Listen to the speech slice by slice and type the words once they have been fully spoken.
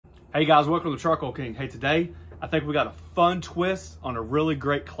Hey guys, welcome to Charcoal King. Hey, today I think we got a fun twist on a really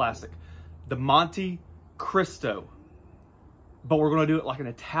great classic, the Monte Cristo. But we're gonna do it like an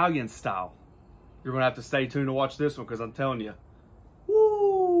Italian style. You're gonna have to stay tuned to watch this one because I'm telling you,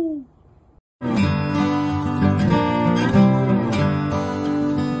 woo!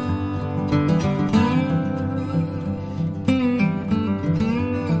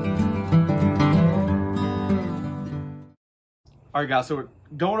 All right, guys, so we're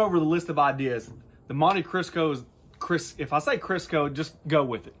going over the list of ideas. The Monte Cristo is, if I say Crisco, just go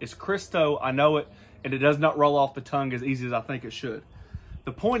with it. It's Cristo, I know it, and it does not roll off the tongue as easy as I think it should.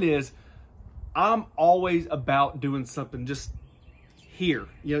 The point is, I'm always about doing something just here.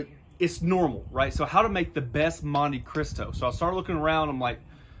 You know, it's normal, right? So how to make the best Monte Cristo. So I started looking around, I'm like,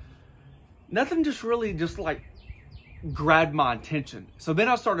 nothing just really like grabbed my attention. So then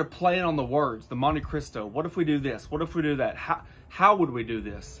I started playing on the words, the Monte Cristo. What if we do this? What if we do that? How would we do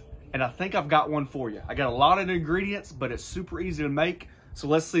this? And I think I've got one for you. I got a lot of ingredients, but it's super easy to make. So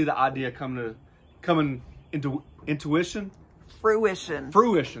let's see the idea coming into intuition. Fruition,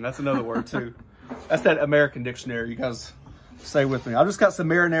 that's another word too. That's that American dictionary. You guys stay with me. I just got some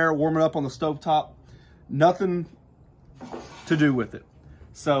marinara warming up on the stovetop. Nothing to do with it.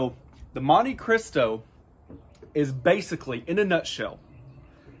 So the Monte Cristo is basically, in a nutshell,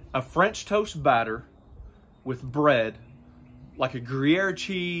 a French toast batter with bread, like a Gruyere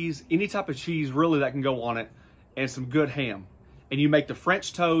cheese, any type of cheese really that can go on it, and some good ham. And you make the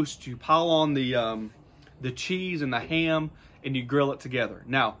French toast, you pile on the cheese and the ham, and you grill it together.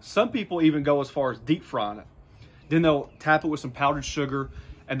 Now, some people even go as far as deep frying it. Then they'll tap it with some powdered sugar,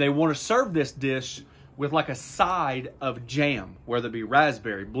 and they want to serve this dish with like a side of jam, whether it be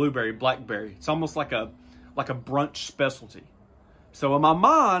raspberry, blueberry, blackberry. It's almost like a brunch specialty. So in my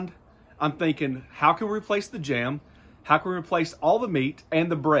mind, I'm thinking, how can we replace the jam? How can we replace all the meat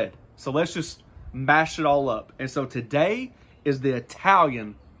and the bread? So let's just mash it all up. And so today is the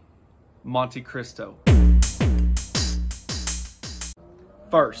Italian Monte Cristo.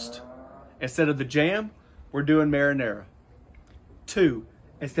 First, instead of the jam, we're doing marinara. 2,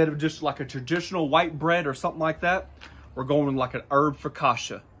 instead of just like a traditional white bread or something like that, we're going like an herb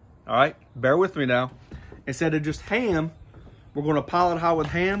focaccia. All right, bear with me now. Instead of just ham, we're going to pile it high with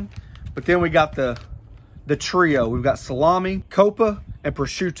ham, but then we got the trio. We've got salami, coppa, and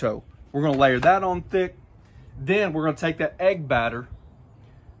prosciutto. We're going to layer that on thick. Then we're going to take that egg batter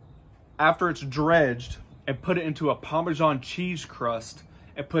after it's dredged and put it into a Parmesan cheese crust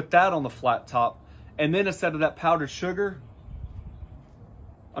and put that on the flat top. And then instead of that powdered sugar,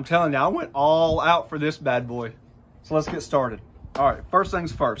 I'm telling you, I went all out for this bad boy. So let's get started. All right, first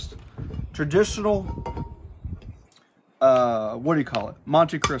things first. Traditional, what do you call it?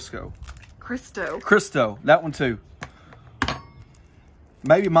 Monte Cristo. Cristo, that one too.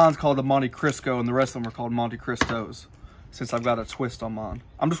 Maybe mine's called the Monte Cristo and the rest of them are called Monte Cristos, since I've got a twist on mine.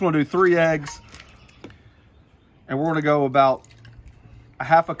 I'm just gonna do 3 eggs, and we're gonna go about a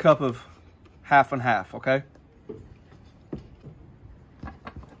half a cup of half and half, okay?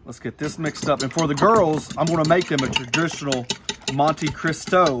 Let's get this mixed up. And for the girls, I'm gonna make them a traditional Monte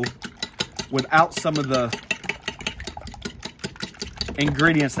Cristo without some of the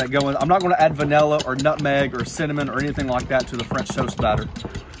ingredients that go in. I'm not going to add vanilla or nutmeg or cinnamon or anything like that to the French toast batter.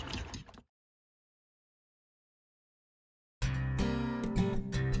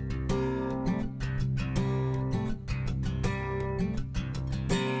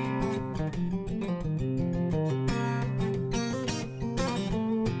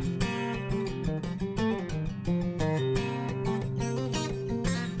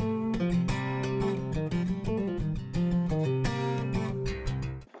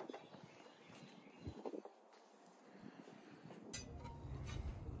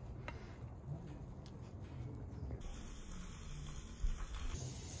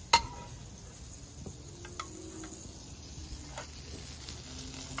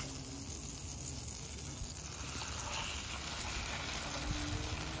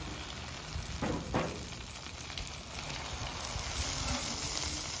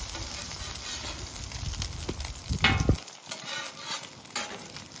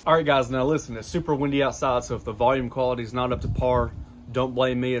 All right, guys, now listen, it's super windy outside, so if the volume quality is not up to par, don't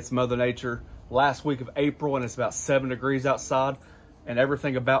blame me, it's Mother Nature. Last week of April, and it's about 7 degrees outside, and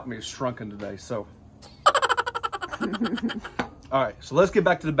everything about me is shrunken today, so. All right, so let's get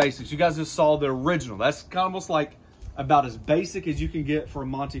back to the basics. You guys just saw the original. That's kind of almost like about as basic as you can get for a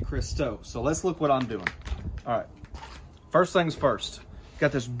Monte Cristo. So let's look what I'm doing. All right, first things first.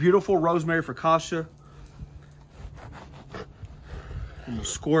 Got this beautiful rosemary focaccia. I'm gonna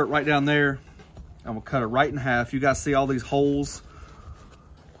score it right down there. I'm gonna cut it right in half. You guys see all these holes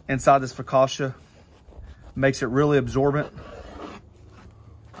inside this focaccia. Makes it really absorbent.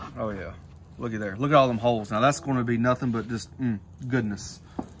 Oh yeah, look at there. Look at all them holes. Now that's going to be nothing but just goodness.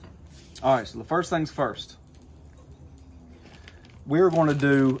 All right, so the first things first. We're going to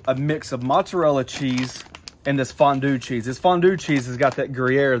do a mix of mozzarella cheese and this fondue cheese. This fondue cheese has got that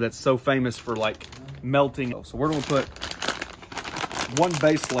Gruyere that's so famous for like melting. So we're going to put one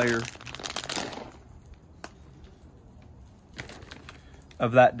base layer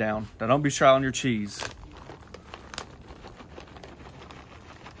of that down. Now don't be shy on your cheese.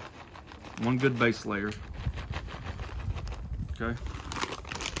 One good base layer. Okay.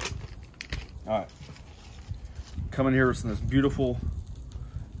 All right. Come in here with some of this beautiful,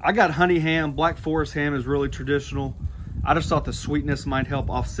 I got honey ham. Black Forest ham is really traditional. I just thought the sweetness might help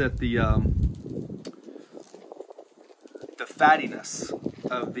offset the fattiness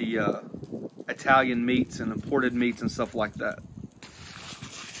of the Italian meats and imported meats and stuff like that.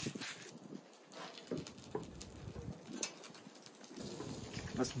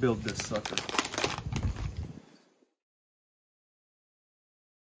 Let's build this sucker.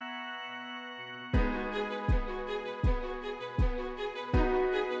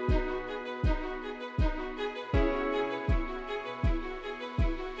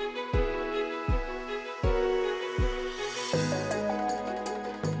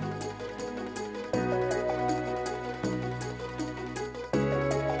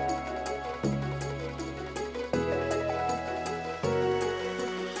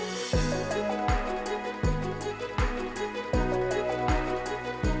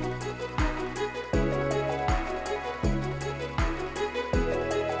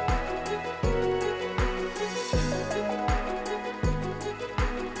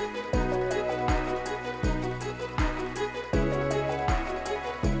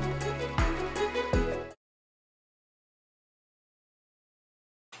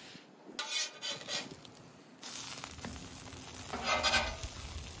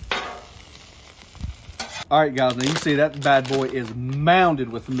 All right, guys, now you see that bad boy is mounded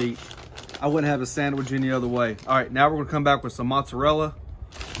with meat. I wouldn't have a sandwich any other way. All right, now we're gonna come back with some mozzarella,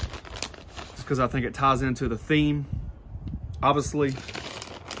 just because I think it ties into the theme. Obviously,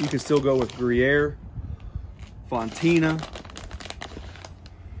 you can still go with Gruyere, Fontina.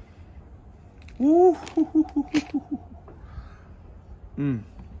 Woo.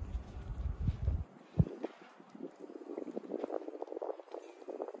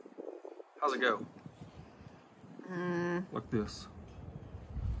 How's it go? Like this.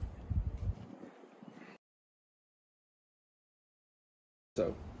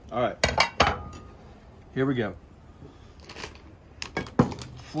 So, all right, here we go.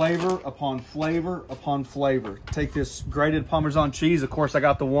 Flavor upon flavor upon flavor. Take this grated Parmesan cheese. Of course, I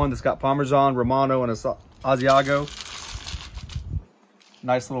got the one that's got Parmesan, Romano, and Asiago.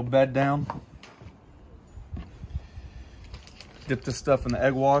 Nice little bed down. Dip this stuff in the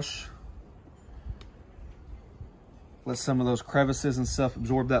egg wash. Let some of those crevices and stuff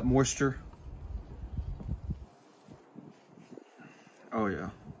absorb that moisture. Oh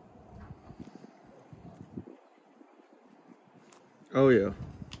yeah. Oh yeah.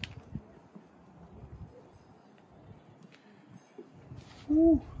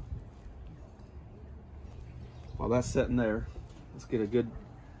 Woo. While that's sitting there, let's get a good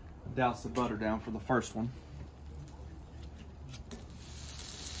douse of butter down for the first one.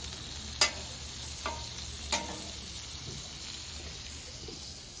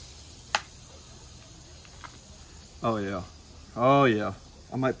 Oh yeah. Oh yeah.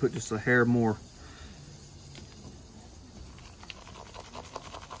 I might put just a hair more.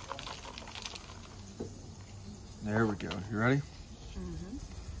 There we go. You ready? Mm-hmm.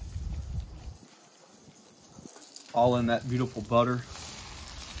 All in that beautiful butter.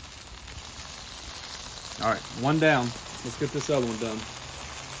 All right, one down. Let's get this other one done.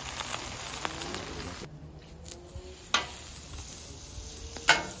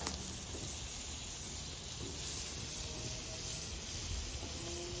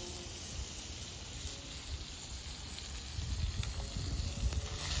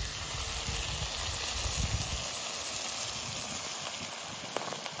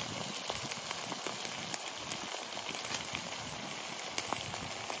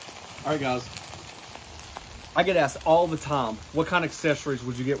 All right, guys. I get asked all the time, what kind of accessories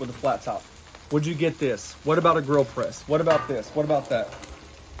would you get with a flat top? Would you get this? What about a grill press? What about this? What about that?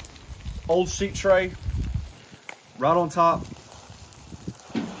 Old sheet tray, right on top.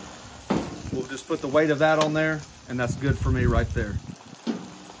 We'll just put the weight of that on there, and that's good for me right there.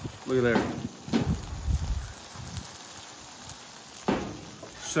 Look at there.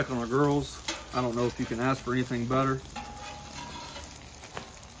 Check on our girls. I don't know if you can ask for anything better.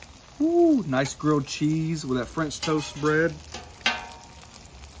 Ooh, nice grilled cheese with that French toast bread.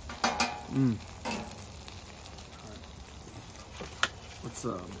 Mmm.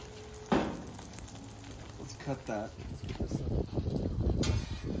 Let's cut that. Let's get this up.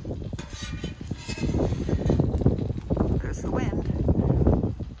 There's the wind.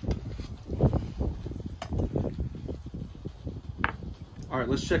 All right,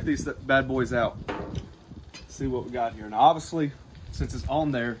 let's check these bad boys out. See what we got here. Now, obviously, since it's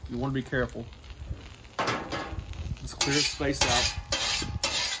on there, you want to be careful. Let's clear the space out.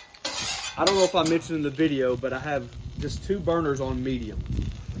 I don't know if I mentioned in the video, but I have just 2 burners on medium.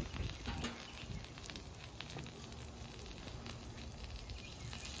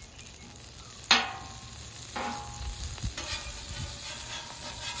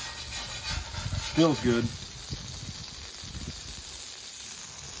 Feels good.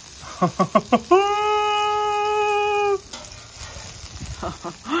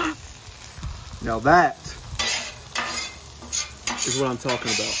 Now that is what I'm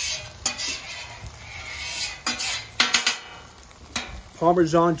talking about.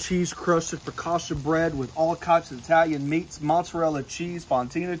 Parmesan cheese crusted focaccia bread with all types of Italian meats, mozzarella cheese,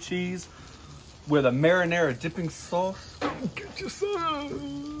 fontina cheese, with a marinara dipping sauce. Get you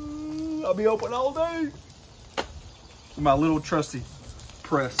some. I'll be open all day. My little trusty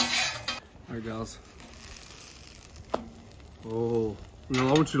press. All right, guys. Oh, I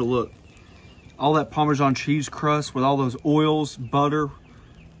want you to look. All that Parmesan cheese crust with all those oils, butter,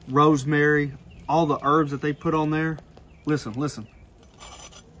 rosemary, all the herbs that they put on there. Listen, listen.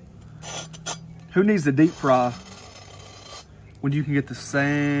 Who needs to deep fry when you can get the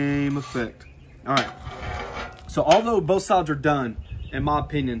same effect? All right. So although both sides are done, in my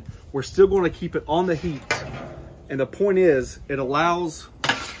opinion, we're still going to keep it on the heat. And the point is, it allows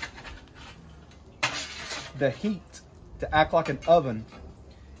the heat to act like an oven.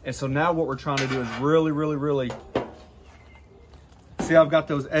 And so now what we're trying to do is really, really, really, see how I've got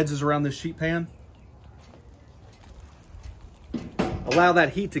those edges around this sheet pan? Allow that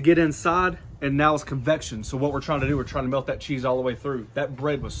heat to get inside, and now it's convection. So what we're trying to do, we're trying to melt that cheese all the way through. That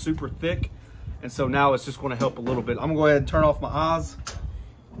bread was super thick, and so now it's just going to help a little bit. I'm going to go ahead and turn off my eyes.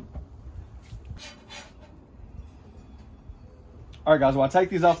 All right, guys, when I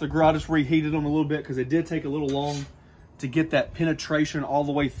take these off the grill, I just reheated them a little bit because it did take a little long to get that penetration all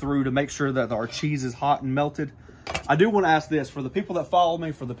the way through to make sure that our cheese is hot and melted. I do want to ask this, for the people that follow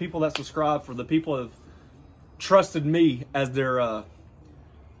me, for the people that subscribe, for the people that have trusted me as their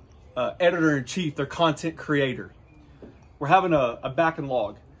editor-in-chief, their content creator. We're having a back and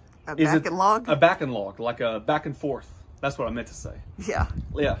log. A back and log? A back and log, like a back and forth. That's what I meant to say. Yeah.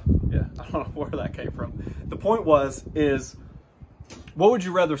 Yeah, yeah. I don't know where that came from. The point is, what would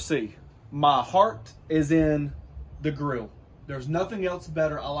you rather see? My heart is in the grill. There's nothing else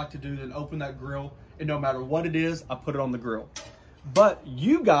better I like to do than open that grill, and no matter what it is, I put it on the grill. But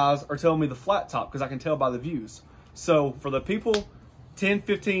you guys are telling me the flat top because I can tell by the views. So for the people, 10,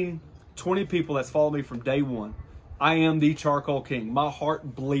 15, 20 people that's followed me from day one, I am the charcoal king. My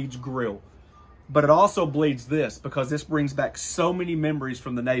heart bleeds grill. But it also bleeds this because this brings back so many memories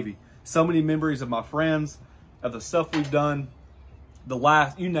from the Navy. So many memories of my friends, of the stuff we've done,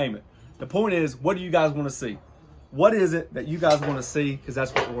 you name it. The point is, what do you guys want to see? What is it that you guys want to see? Because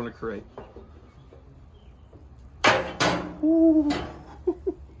that's what we're going to create. Ooh.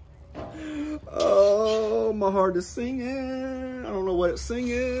 Oh, my heart is singing. I don't know what it's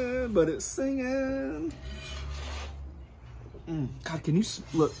singing, but it's singing. God, can you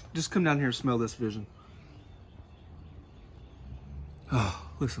look? Just come down here and smell this vision.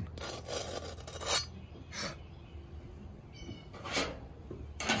 Oh, listen.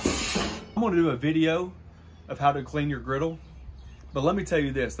 I'm going to do a video of how to clean your griddle. But let me tell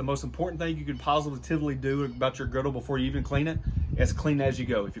you this, the most important thing you can positively do about your griddle before you even clean it is clean as you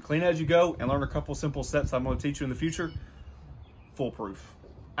go. If you clean as you go and learn a couple simple steps I'm going to teach you in the future, foolproof.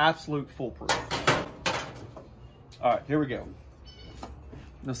 Absolute foolproof. All right, here we go.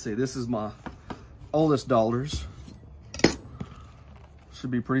 Let's see, this is my oldest daughter's.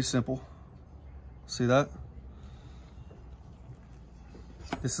 Should be pretty simple. See that?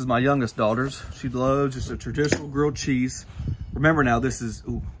 This is my youngest daughter's. She loves just a traditional grilled cheese. Remember now, this is,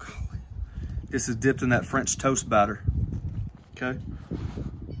 ooh, golly. This is dipped in that French toast batter, okay?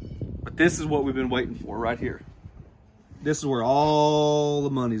 But this is what we've been waiting for right here. This is where all the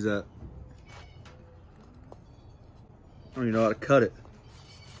money's at. I don't even know how to cut it.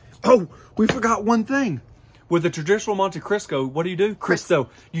 Oh, we forgot one thing. With the traditional Monte Cristo, what do? Cristo.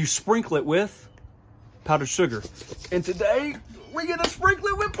 You sprinkle it with powdered sugar. And today, we're gonna sprinkle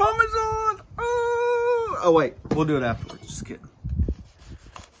it with Parmesan. Oh, wait, we'll do it afterwards. Just kidding.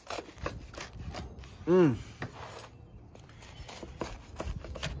 Mmm.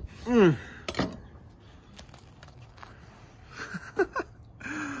 Mmm.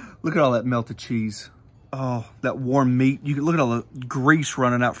 Look at all that melted cheese. Oh, that warm meat. You can look at all the grease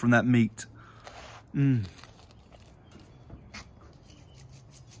running out from that meat. Mmm.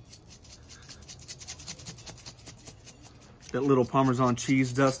 That little Parmesan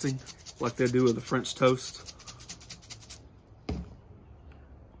cheese dusting, like they do with the French toast.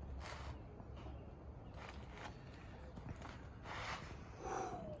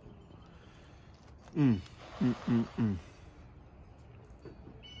 Mmm. Mmm, mmm, mmm.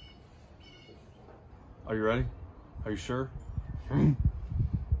 Are you ready? Are you sure? All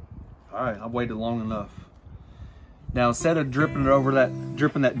right, I've waited long enough. Now, instead of dripping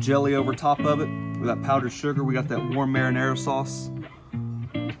that jelly over top of it with that powdered sugar, we got that warm marinara sauce.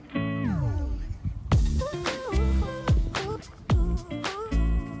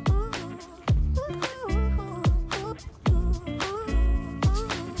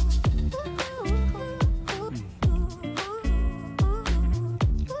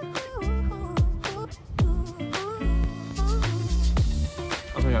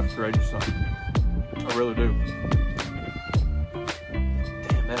 I think that's courageous stuff. I really do.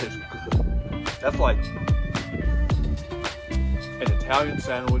 Damn, that is good. That's like an Italian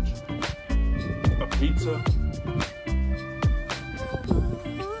sandwich, a pizza,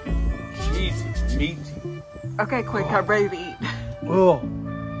 cheese, meat. Okay, quick, I'm ready to eat. Oh.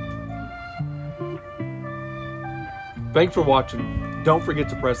 Thanks for watching. Don't forget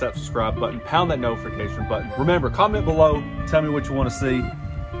to press that subscribe button, pound that notification button. Remember, comment below, tell me what you want to see,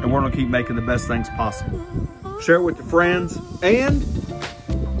 and we're gonna keep making the best things possible. Share it with your friends, and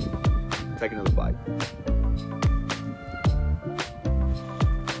take another bite.